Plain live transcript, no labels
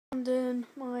I'm doing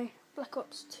my Black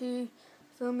Ops 2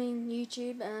 filming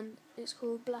YouTube, and it's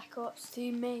called Black Ops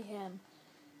 2 Mayhem.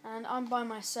 And I'm by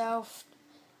myself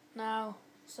now,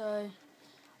 so I'll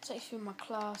take you through my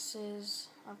classes.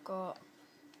 I've got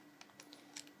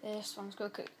this one. Let's go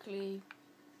quickly.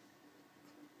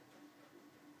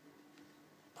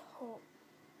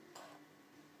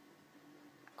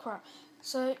 Crap.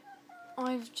 So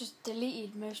I've just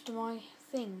deleted most of my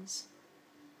things.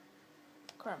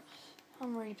 Crap.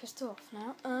 I'm really pissed off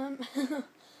now.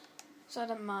 So it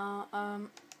doesn't matter.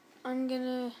 I'm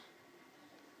gonna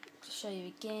show you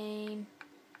a game.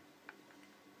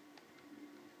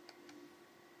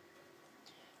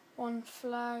 One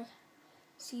flag,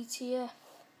 CTF,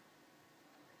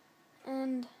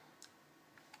 and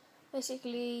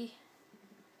basically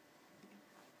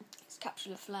it's capture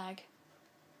the flag,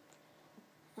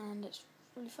 and it's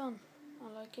really fun. I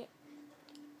like it.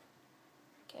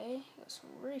 Okay, got some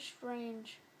really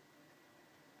strange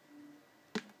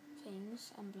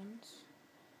things, emblems.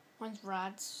 Mine's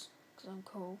rads, because I'm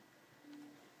cool.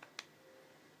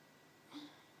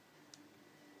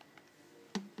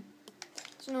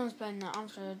 So no one's playing that. I'm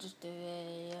gonna just do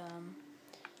a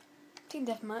team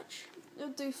deathmatch. It'll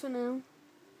do for now.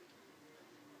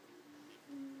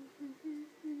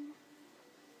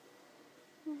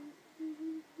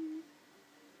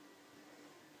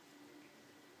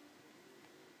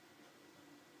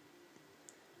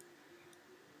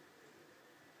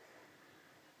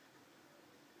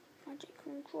 Magic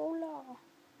controller.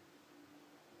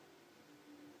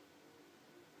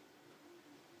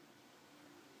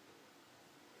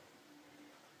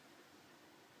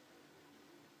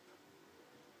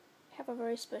 I have a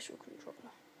very special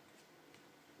controller.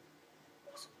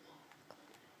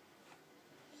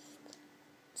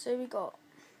 So we got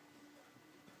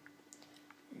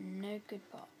no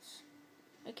good parts.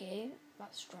 Okay,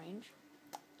 that's strange.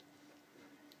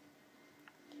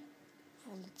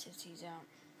 Pull the titties out.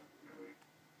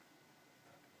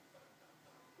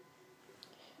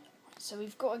 So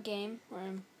we've got a game. We're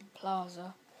in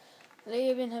Plaza. They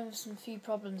have been having some few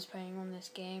problems playing on this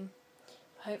game.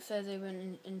 Hopefully they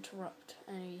won't interrupt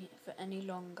for any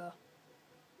longer.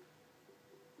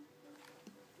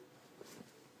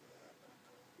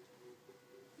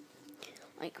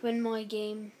 Like when my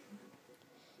game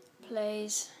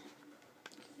plays,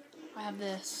 I have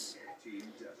this.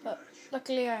 But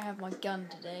luckily I have my gun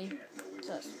today,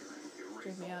 so that's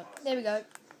drew me out. There we go.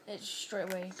 It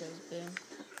straight away goes boom.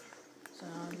 So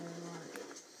I'm like,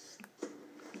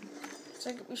 it's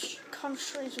like we come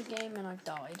straight to the game and I've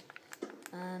died.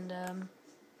 And I'm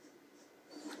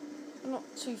not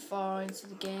too far into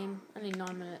the game, only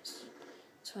 9 minutes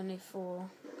 24.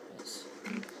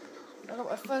 I got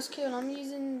my first kill. I'm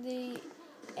using the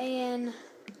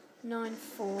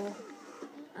AN94,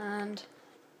 and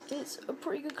it's a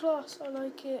pretty good class. I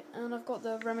like it, and I've got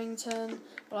the Remington.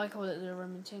 Well, I call it the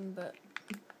Remington, but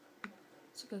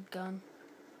it's a good gun.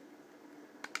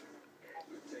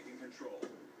 Taking control.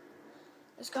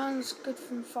 This gun's good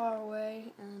from far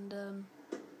away, and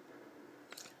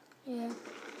yeah.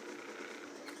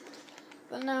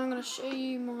 But now I'm going to show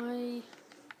you my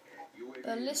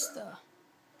ballista.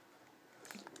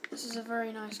 This is a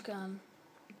very nice gun.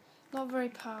 Not very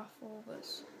powerful, but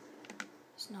it's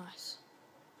nice.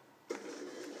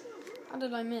 How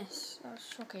did I miss? That was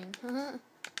shocking. God,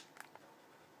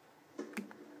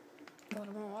 I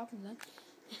wonder what happened then.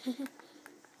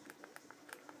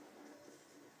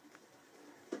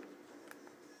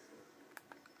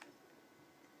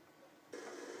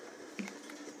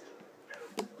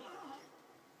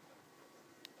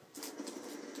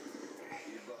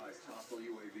 Hostile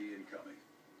UAV incoming.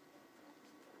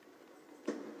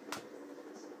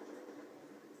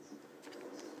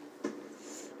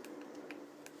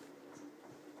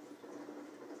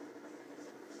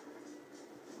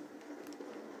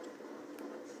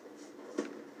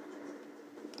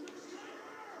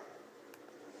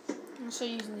 I'm also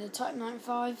using the Type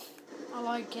 95. I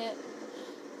like it.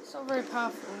 It's not very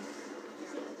powerful.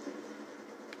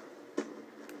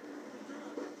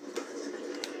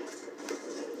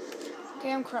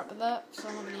 Okay, I'm crap with that, so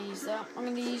I'm not going to use that. I'm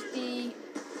going to use the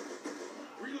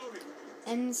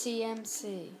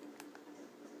NCMC.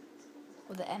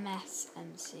 Or the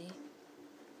MSMC.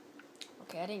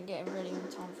 Okay, I didn't get ready in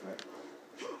time for it.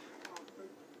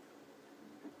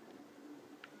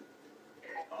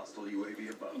 Hostile UAV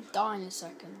above. I'll die in a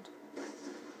second.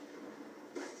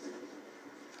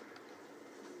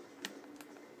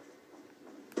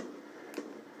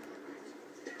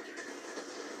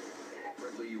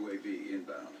 Friendly UAV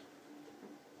inbound.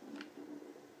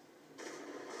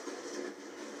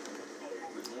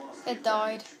 It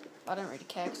died. I don't really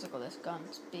care because I've got this gun.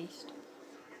 It's a beast.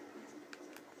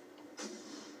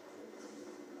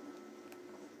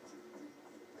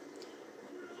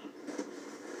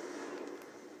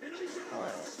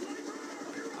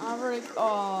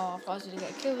 I was going to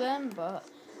get a kill then, but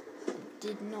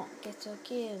did not get a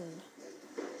kill.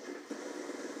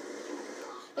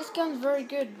 This gun's very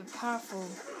good but powerful.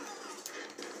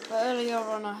 But earlier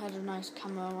on I had a nice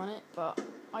camo on it, but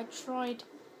I tried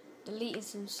deleting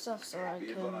some stuff so I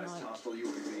can like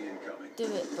do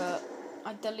it, but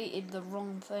I deleted the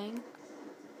wrong thing.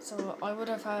 So I would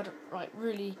have had like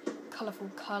really colourful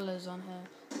colours on her,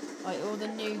 like all the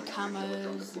new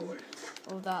camos and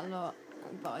all that lot,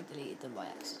 but I deleted them by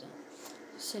accident.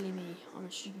 Silly me, I'm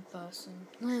a stupid person.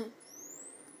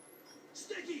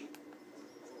 Sticky.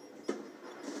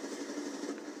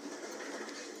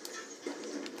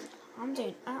 I'm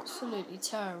doing absolutely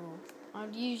terrible.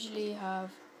 I'd usually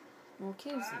have more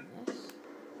kills than this,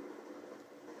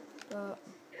 but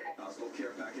Hostile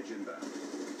care package inbound.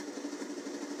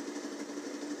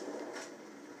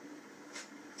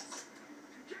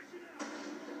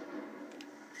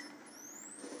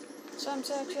 some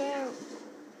search out.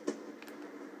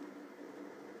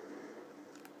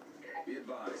 Be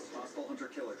advised, hostile hunter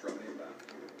killer drone inbound.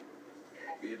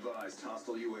 Be advised,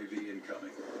 hostile UAV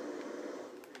incoming.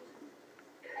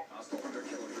 Hostile hunter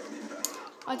killer drone inbound.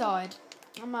 I died.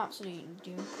 I'm absolutely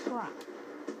doing crap.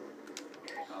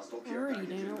 Hostile I care really package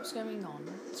don't know what's inbound. going on.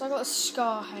 So I got a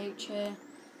Scar H here.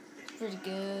 It's pretty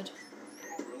good.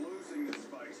 We're losing this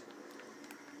fight.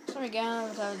 So again,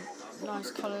 I've had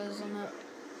nice colours on it.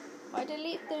 I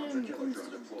delete them because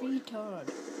it's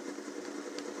retard.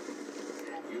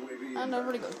 UAV And I've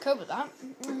already got a code with that.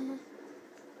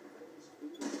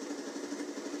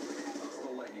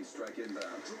 Hostile lightning strike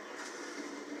inbound.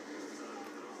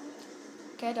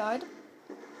 Okay, died.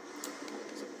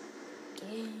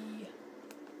 Okay.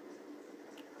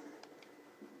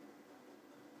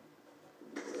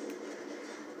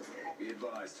 Be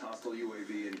advised, hostile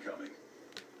UAV incoming.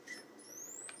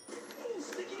 Oh,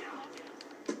 sticky out.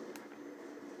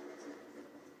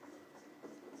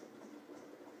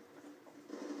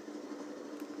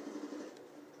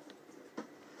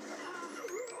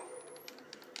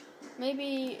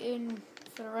 Maybe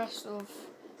for the rest of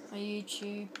my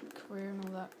YouTube career and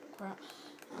all that crap,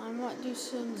 I might do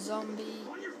some zombie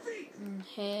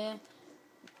here.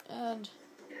 And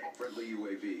Friendly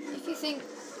UAV if you think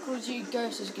Call of Duty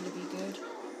Ghost is going to be good,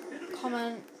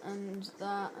 comment and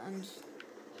that, and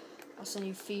I'll send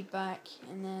you feedback.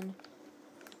 And then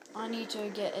I need to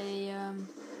get a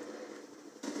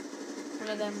one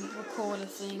of them recorder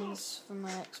things from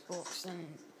my Xbox,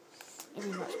 and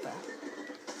it'll be much better.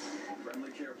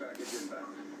 Friendly care package inbound.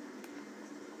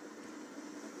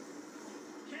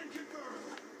 Can confirm.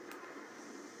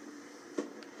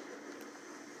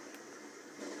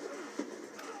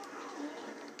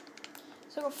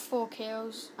 So I got 4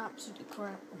 kills. Absolutely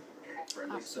crap.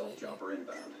 Friendly Absolutely. stealth chopper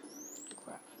inbound.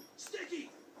 Crap.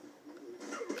 Sticky.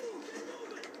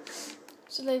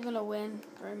 So they're gonna win,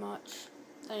 very much.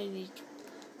 I only need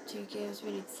 2 kills,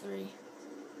 we need 3.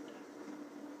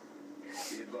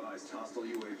 Be advised, hostile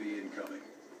UAV incoming.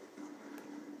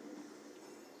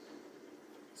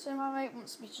 So my mate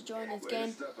wants me to join his Way to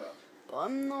game, step up. but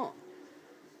I'm not,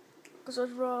 because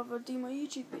I'd rather do my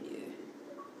YouTube video.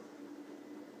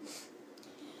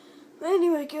 But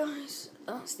anyway guys,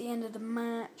 that's the end of the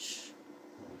match.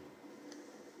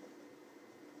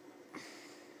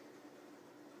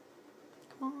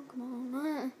 Come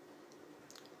on.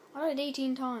 I died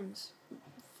 18 times.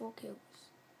 4 kills.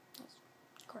 That's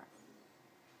crap.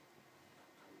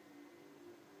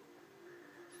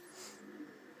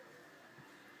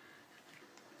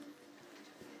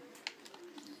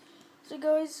 So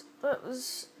guys, that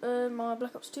was my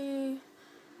Black Ops 2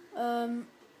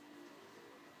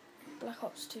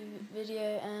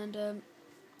 video, and I'll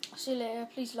see you later.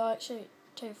 Please like, share it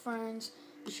to your friends,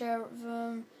 share it with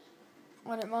them.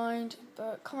 I don't mind,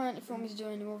 but comment if you want me to do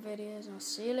any more videos, and I'll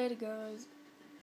see you later guys.